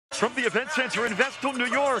From the Event Center in Vestal, New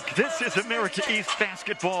York, this is America East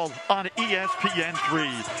Basketball on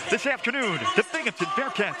ESPN3. This afternoon, the Binghamton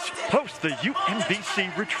Bearcats host the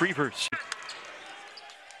UMBC Retrievers.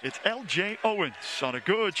 It's L.J. Owens on a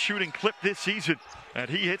good shooting clip this season,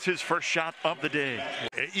 and he hits his first shot of the day.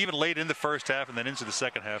 Even late in the first half and then into the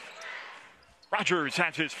second half. Rogers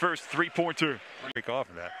has his first three-pointer. Break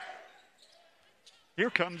off of that.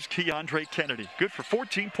 Here comes Keandre Kennedy, good for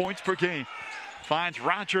 14 points per game. Finds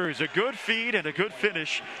Rogers, a good feed and a good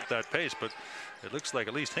finish. That pace, but it looks like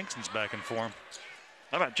at least Hingston's back in form.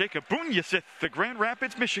 How about Jacob Bunyasith, the Grand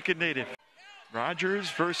Rapids, Michigan native? Rogers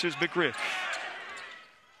versus McGriff.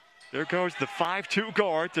 There goes the 5'2"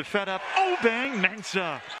 guard to fed up Obeng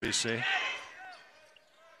Mensah. BC.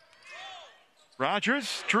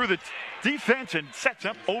 Rogers through the defense and sets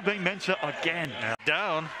up Obeng Mensah again. Now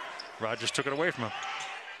down. Rogers took it away from him.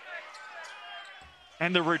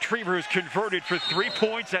 And the Retrievers converted for 3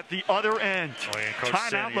 points at the other end. Oh, yeah,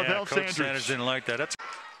 Timeout, Lavelle Coach Sanders. Didn't like that. That's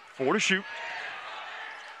 4 to shoot.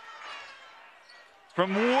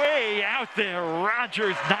 From way out there,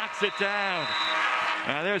 Rogers knocks it down.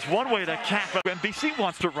 There's one way to cap it. UMBC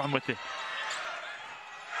wants to run with it.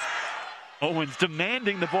 Owens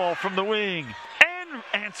demanding the ball from the wing and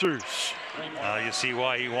answers. You see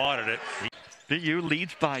why he wanted it. BU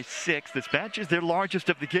leads by 6. This match is their largest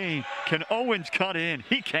of the game. Can Owens cut in?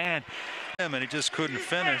 He can. And he just couldn't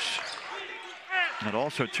finish. And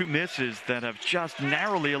also 2 misses that have just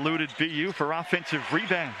narrowly eluded BU for offensive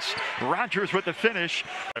rebounds. Rogers with the finish.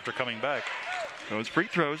 After coming back. Those free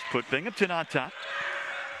throws put Binghamton on top.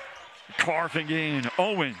 Carving in.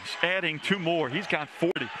 Owens adding 2 more. He's got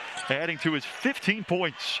 40, adding to his 15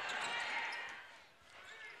 points.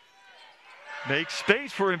 Makes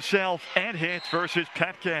space for himself and hits versus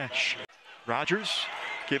Pat Cash. Rogers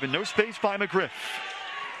given no space by McGriff.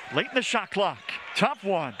 Late in the shot clock. Top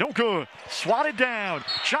one. No good. Swatted down.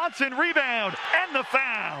 Johnson rebound and the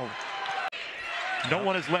foul. No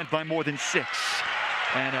one has led by more than 6.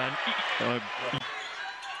 And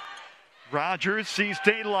Rogers sees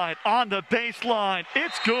daylight on the baseline.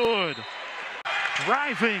 It's good.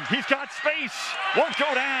 Driving, he's got space, won't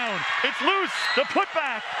go down, it's loose, the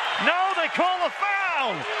putback, no, they call a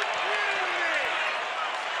foul!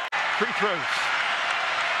 Free throws.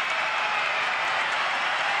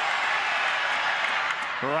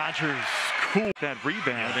 Rogers cool that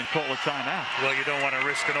rebound and call a timeout. Well, you don't want to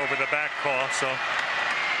risk an over the back call, so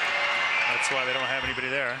that's why they don't have anybody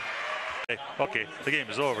there. Okay, the game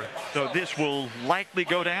is over. So this will likely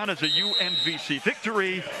go down as a UMBC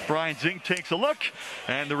victory. Brian Zink takes a look,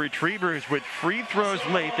 and the Retrievers with free throws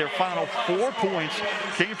late. Their final 4 points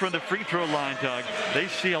came from the free throw line, Doug. They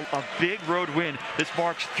seal a big road win. This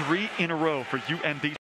marks 3 in a row for UMBC.